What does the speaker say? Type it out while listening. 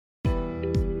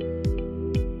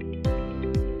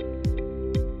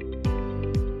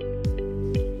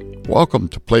Welcome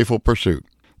to Playful Pursuit,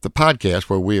 the podcast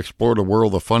where we explore the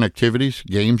world of fun activities,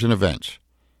 games, and events.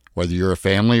 Whether you're a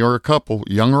family or a couple,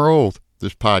 young or old,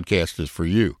 this podcast is for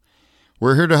you.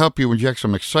 We're here to help you inject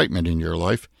some excitement in your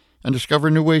life and discover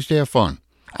new ways to have fun.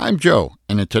 I'm Joe,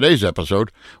 and in today's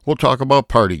episode, we'll talk about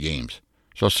party games.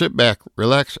 So sit back,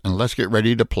 relax, and let's get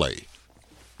ready to play.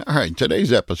 All right, in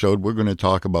today's episode, we're going to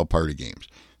talk about party games.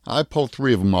 I pulled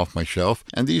 3 of them off my shelf,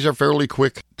 and these are fairly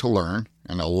quick to learn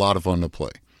and a lot of fun to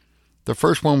play. The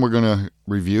first one we're going to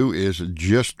review is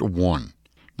Just One.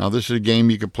 Now, this is a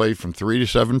game you can play from 3 to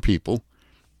 7 people,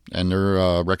 and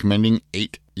they're recommending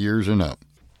 8 years and up.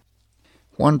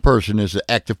 One person is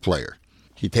the active player.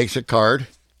 He takes a card,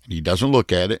 and he doesn't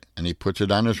look at it, and he puts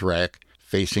it on his rack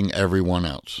facing everyone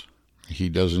else. He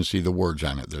doesn't see the words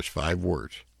on it. There's 5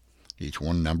 words, each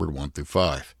one numbered 1 through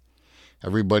 5.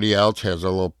 Everybody else has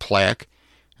a little plaque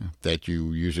that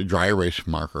you use a dry erase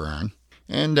marker on.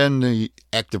 And then the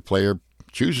active player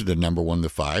chooses the number 1 to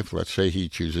 5. Let's say he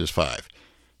chooses 5.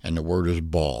 And the word is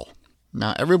ball.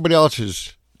 Now, everybody else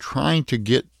is trying to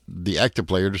get the active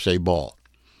player to say ball.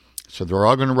 So they're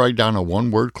all going to write down a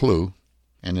 1-word clue.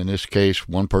 And in this case,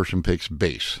 one person picks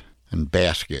base and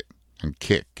basket and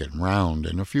kick and round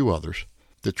and a few others.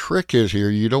 The trick is here,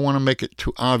 you don't want to make it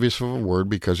too obvious of a word,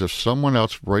 because if someone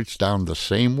else writes down the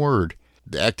same word,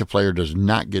 the active player does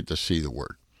not get to see the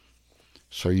word.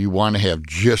 So you want to have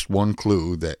just one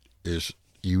clue that is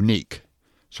unique.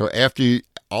 So after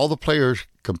all the players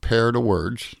compare the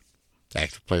words, the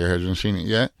active player hasn't seen it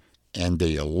yet, and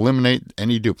they eliminate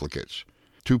any duplicates.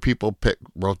 2 people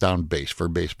wrote down base for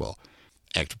baseball.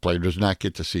 Active player does not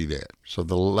get to see that. So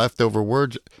the leftover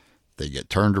words, they get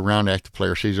turned around, the active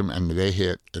player sees them, and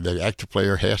the active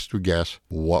player has to guess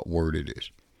what word it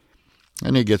is.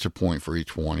 And he gets a point for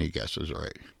each one he guesses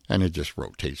right. And it just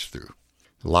rotates through.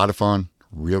 A lot of fun,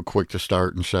 real quick to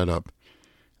start and set up.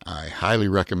 I highly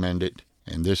recommend it,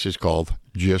 and this is called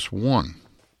Just One.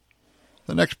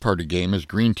 The next party game is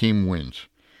Green Team Wins.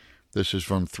 This is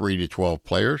from 3 to 12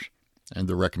 players, and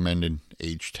they're recommended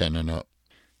age 10 and up.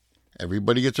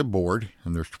 Everybody gets a board,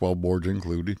 and there's 12 boards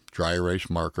included, dry erase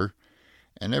marker,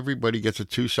 and everybody gets a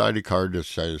 2-sided card that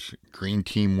says green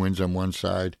team wins on one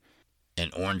side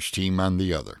and orange team on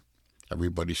the other.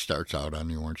 Everybody starts out on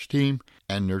the orange team,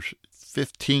 and there's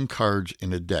 15 cards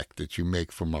in a deck that you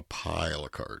make from a pile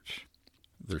of cards.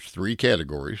 There's 3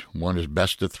 categories. One is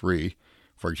best of 3.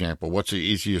 For example, what's the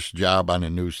easiest job on a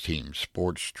news team?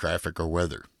 Sports, traffic, or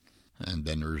weather? And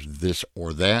then there's this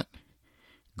or that,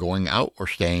 going out or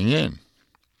staying in.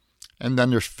 And then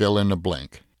there's fill in the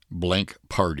blank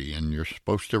party, and you're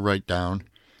supposed to write down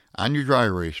on your dry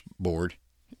erase board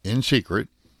in secret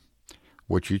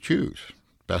what you choose.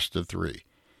 Best of 3.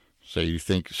 Say you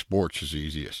think sports is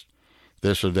easiest.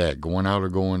 This or that, going out or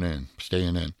going in,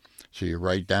 staying in. So you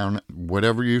write down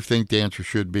whatever you think the answer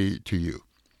should be to you.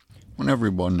 When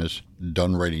everyone is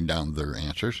done writing down their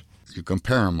answers, you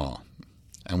compare them all.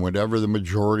 And whatever the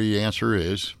majority answer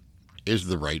is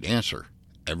the right answer.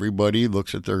 Everybody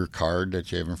looks at their card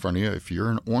that you have in front of you. If you're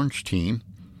an orange team,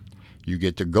 you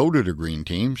get to go to the green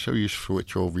team, so you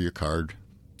switch over your card,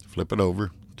 flip it over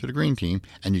to the green team,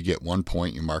 and you get 1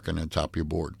 point. You mark it on the top of your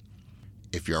board.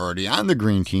 If you're already on the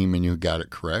green team and you got it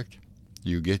correct,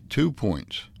 you get 2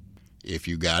 points. If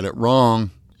you got it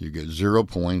wrong, you get 0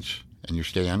 points and you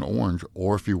stay on orange.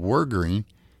 Or if you were green,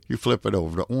 you flip it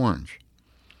over to orange.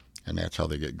 And that's how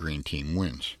they get green team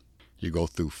wins. You go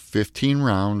through 15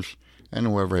 rounds, and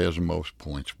whoever has the most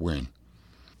points win.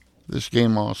 This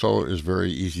game also is very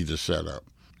easy to set up.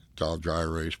 It's all dry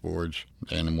erase boards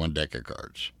and in 1 deck of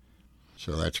cards.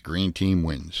 So that's Green Team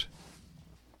Wins.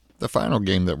 The final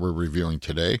game that we're reviewing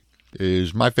today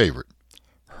is my favorite,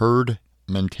 Herd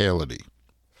Mentality.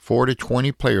 4 to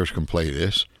 20 players can play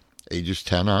this, ages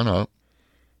 10 on up.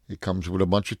 It comes with a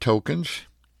bunch of tokens.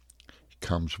 It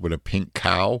comes with a pink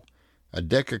cow, a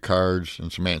deck of cards,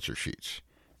 and some answer sheets.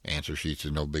 Answer sheets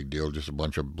is no big deal, just a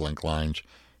bunch of blank lines.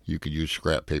 You could use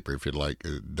scrap paper if you'd like.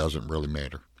 It doesn't really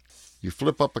matter. You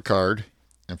flip up a card,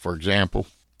 and for example,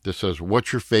 this says,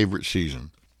 what's your favorite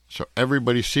season? So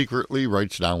everybody secretly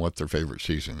writes down what their favorite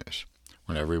season is.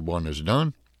 When everyone is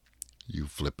done, you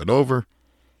flip it over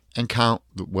and count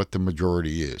what the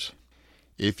majority is.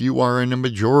 If you are in the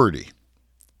majority,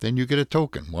 then you get a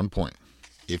token, 1 point.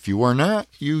 If you are not,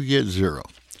 you get 0.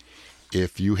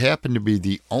 If you happen to be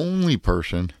the only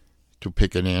person to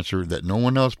pick an answer that no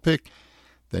one else picked,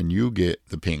 then you get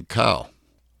the pink cow.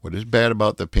 What is bad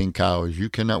about the pink cow is you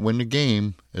cannot win the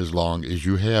game as long as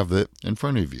you have it in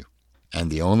front of you. And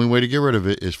the only way to get rid of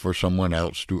it is for someone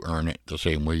else to earn it the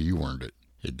same way you earned it.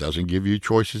 It doesn't give you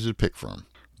choices to pick from.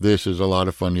 This is a lot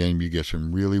of fun game. You get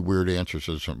some really weird answers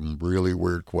to some really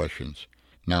weird questions.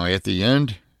 Now, at the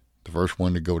end, the first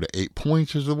one to go to 8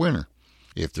 points is the winner.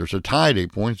 If there's a tie at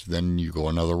 8 points, then you go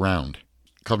another round.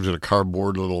 Comes with a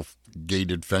cardboard little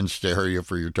gated fenced area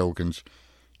for your tokens.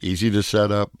 Easy to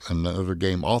set up. Another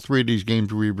game. All three of these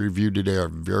games we reviewed today are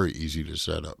very easy to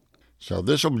set up. So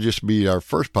this will just be our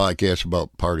first podcast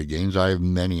about party games. I have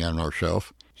many on our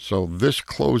shelf. So this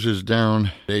closes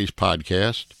down today's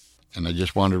podcast. And I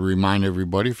just wanted to remind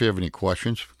everybody, if you have any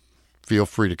questions, feel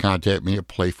free to contact me at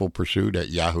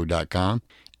playfulpursuit@yahoo.com.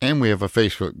 And we have a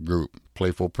Facebook group,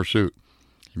 Playful Pursuit.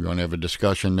 If you want to have a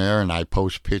discussion there, and I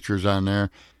post pictures on there.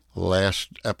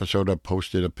 Last episode I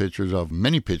posted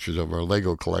many pictures of our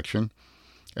Lego collection.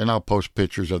 And I'll post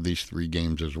pictures of these 3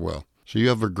 games as well. So you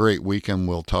have a great week, and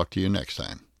we'll talk to you next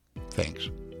time. Thanks.